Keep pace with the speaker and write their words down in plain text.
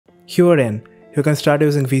Here in, you can start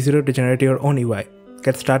using v0 to generate your own UI.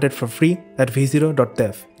 Get started for free at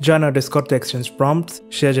v0.dev. Join our Discord to exchange prompts,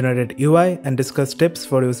 share generated UI, and discuss tips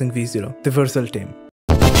for using v0, the vercel team.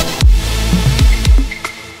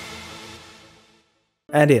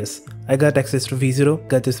 And yes, I got access to v0,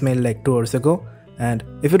 got this mail like 2 hours ago, and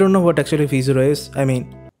if you don't know what actually v0 is, I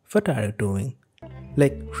mean, what are you doing?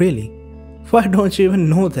 Like, really? Why don't you even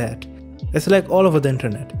know that? It's like all over the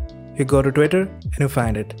internet. You go to Twitter and you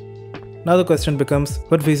find it. Now the question becomes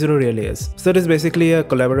what v0 really is. So it is basically a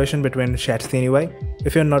collaboration between Chat-Scene UI.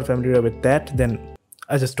 If you're not familiar with that, then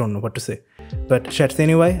I just don't know what to say. But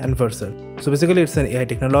Chat-Scene UI and vercel. So basically it's an AI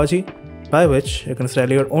technology by which you can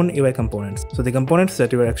style your own UI components. So the components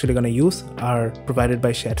that you are actually going to use are provided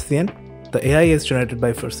by Chat-Scene. The AI is generated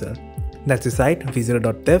by vercel. That's the site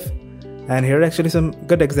v0.dev. And here are actually some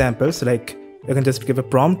good examples, like you can just give a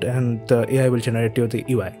prompt and the AI will generate you the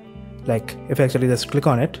UI. Like if I actually just click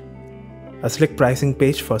on it, a slick pricing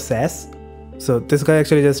page for SaaS. So this guy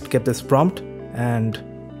actually just kept this prompt and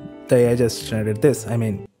the AI just generated this. I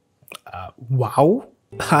mean, wow,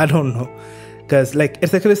 I don't know. Because like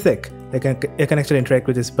it's actually sick. Like you can actually interact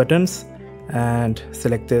with these buttons and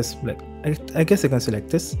select this. Like I guess you can select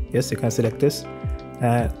this. Yes, you can select this.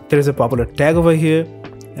 There is a popular tag over here,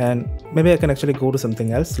 and maybe I can actually go to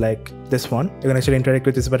something else like this one. You can actually interact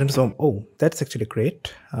with this button. So oh, that's actually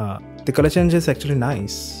great. The color change is actually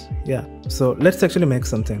nice. Yeah. So let's actually make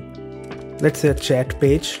something. Let's say a chat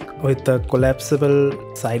page with a collapsible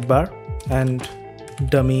sidebar and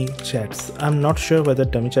dummy chats. I'm not sure whether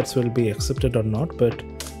dummy chats will be accepted or not, but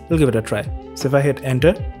we'll give it a try. So if I hit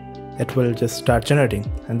enter, it will just start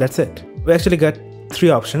generating, and that's it. We actually got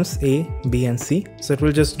 3 options, A, B and C. So it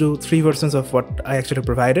will just do 3 versions of what I actually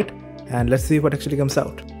provided, and let's see what actually comes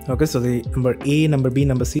out. Okay, so the number A, number B,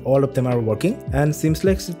 number C, all of them are working, and seems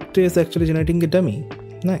like it is actually generating a dummy.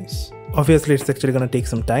 Nice. Obviously it's actually gonna take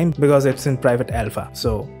some time because it's in private alpha.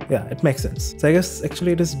 So yeah, it makes sense. So I guess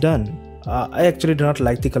actually it is done. I actually do not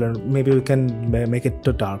like the color. Maybe we can make it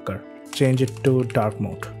to darker. Change it to dark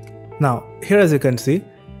mode. Now here, as you can see,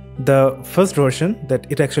 the first version that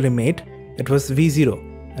it actually made, it was v0,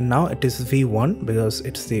 and now it is v1 because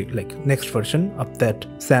it's the next version of that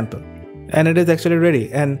sample, and it is actually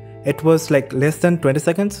ready. And it was like less than 20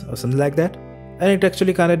 seconds or something like that, and it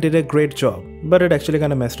actually kind of did a great job. But it actually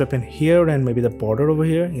kind of messed up in here and maybe the border over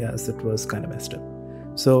here. Yes, it was kind of messed up.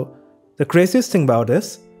 So the craziest thing about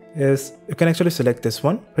this is you can actually select this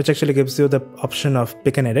one, which actually gives you the option of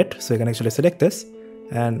pick and edit. So you can actually select this,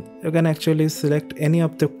 and you can actually select any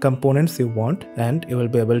of the components you want, and you will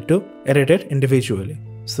be able to edit it individually.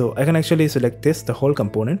 So I can actually select this, the whole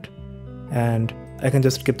component, and I can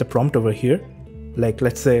just keep the prompt over here. Like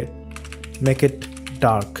let's say make it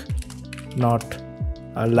dark, not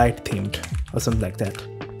light themed or something like that.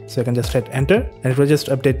 So I can just hit enter, and it will just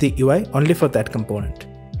update the UI only for that component.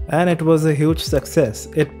 And it was a huge success.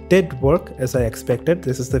 It did work as I expected.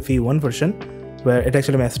 This is the v1 version where it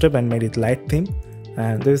actually messed up and made it light theme.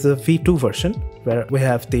 And there is a v2 version where we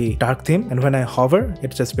have the dark theme, and when I hover,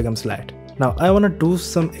 it just becomes light. Now I want to do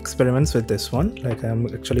some experiments with this one. Like I'm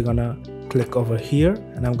actually gonna click over here,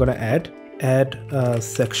 and I'm gonna add a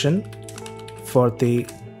section for the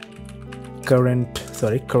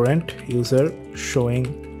current user showing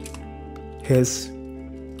his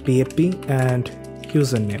PAP and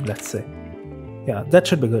username, let's say. Yeah, that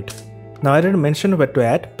should be good. Now I didn't mention what to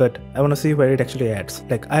add, but I want to see where it actually adds.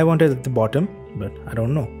 Like I wanted at the bottom, but I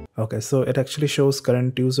don't know. Okay, so it actually shows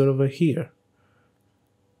current user over here.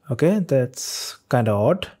 Okay, that's kind of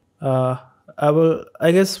odd.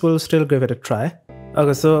 I guess we'll still give it a try.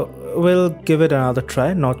 Okay, so we'll give it another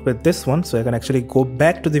try, not with this one. So I can actually go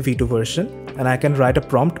back to the v2 version, and I can write a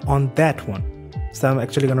prompt on that one. So I'm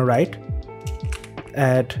actually gonna write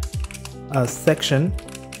add a section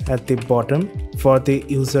at the bottom for the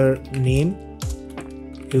user name,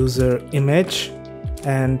 user image,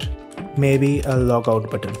 and maybe a logout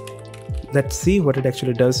button. Let's see what it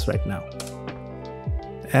actually does right now.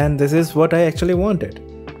 And this is what I actually wanted.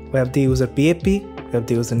 We have the user PAP, we have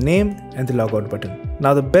the user name, and the logout button.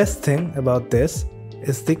 Now the best thing about this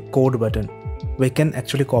is the code button. We can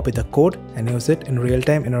actually copy the code and use it in real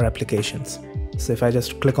time in our applications. So if I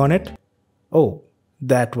just click on it, oh,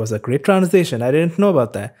 that was a great transition. I didn't know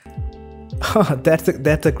about that.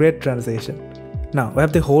 That's a great transition. Now we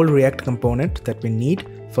have the whole React component that we need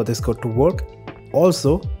for this code to work.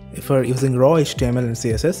 Also, if we're using raw HTML and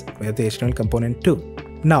CSS, we have the HTML component too.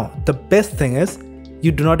 Now the best thing is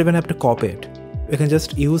you do not even have to copy it. We can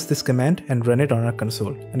just use this command and run it on our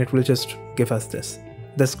console, and it will just give us this.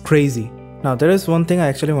 That's crazy. Now there is one thing I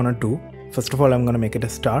actually want to do. First of all, I'm going to make it a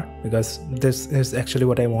star because this is actually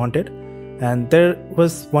what I wanted. And there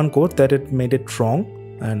was one code that it made it wrong.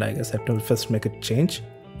 And I guess I have to first make it change.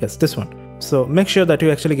 Yes, this one. So make sure that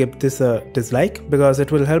you actually give this a dislike because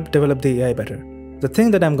it will help develop the AI better. The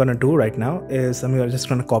thing that I'm going to do right now is I'm just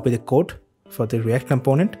going to copy the code for the React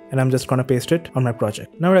component and I'm just going to paste it on my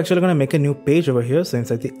project. Now we're actually going to make a new page over here. So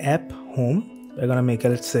inside the app home, we're going to make,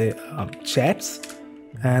 let's say, chats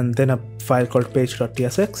and then a file called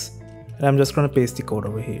page.tsx. And I'm just going to paste the code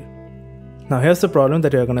over here. Now here's the problem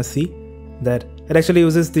that you're going to see, that it actually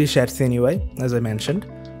uses the Chatcn UI as I mentioned.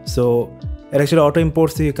 So it actually auto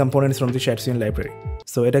imports the components from the Chatcn library.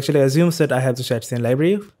 So it actually assumes that I have the Chatcn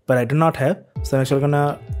library, but I do not have. So I'm actually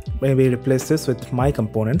gonna maybe replace this with my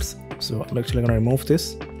components. So I'm actually gonna remove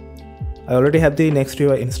this. I already have the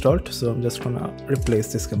Next.ui installed, so I'm just gonna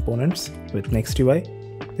replace these components with Next.ui.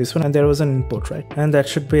 This one, and there was an import, right? And that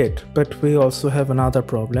should be it. But we also have another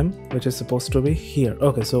problem, which is supposed to be here.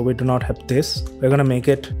 Okay, so we do not have this. We're gonna make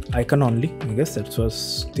it icon only. I guess that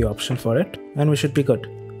was the option for it, and we should be good.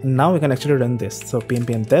 And now we can actually run this. So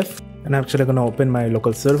v0.dev, and I'm actually gonna open my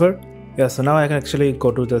local server. Yeah, so now I can actually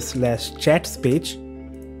go to the /chats page.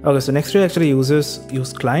 Okay, so Next.ui actually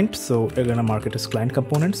use client, so we're gonna mark it as client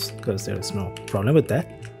components because there is no problem with that.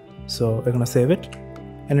 So we're gonna save it,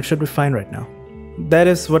 and it should be fine right now. That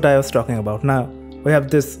is what I was talking about. Now we have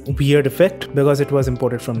this weird effect because it was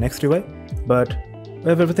imported from Next.ui, but we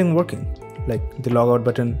have everything working, like the logout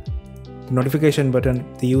button, the notification button,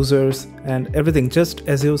 the users, and everything just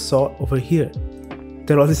as you saw over here.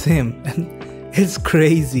 They're all the same, and it's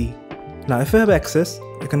crazy. Now if you have access,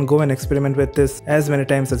 you can go and experiment with this as many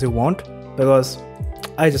times as you want because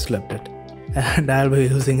I just loved it, and I'll be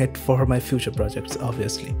using it for my future projects,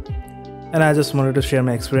 obviously. And I just wanted to share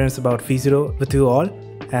my experience about v0 with you all,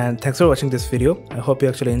 and thanks for watching this video. I hope you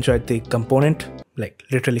actually enjoyed the component, like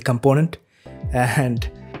literally component, and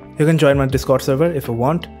you can join my Discord server if you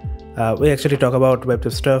want. We actually talk about web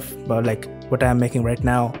dev stuff, about like what I'm making right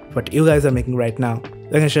now, what you guys are making right now.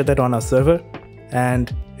 You can share that on our server,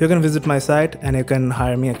 and you can visit my site and you can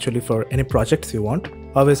hire me actually for any projects you want.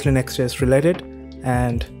 Obviously Next.js related,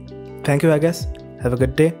 and thank you, I guess. Have a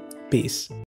good day. Peace.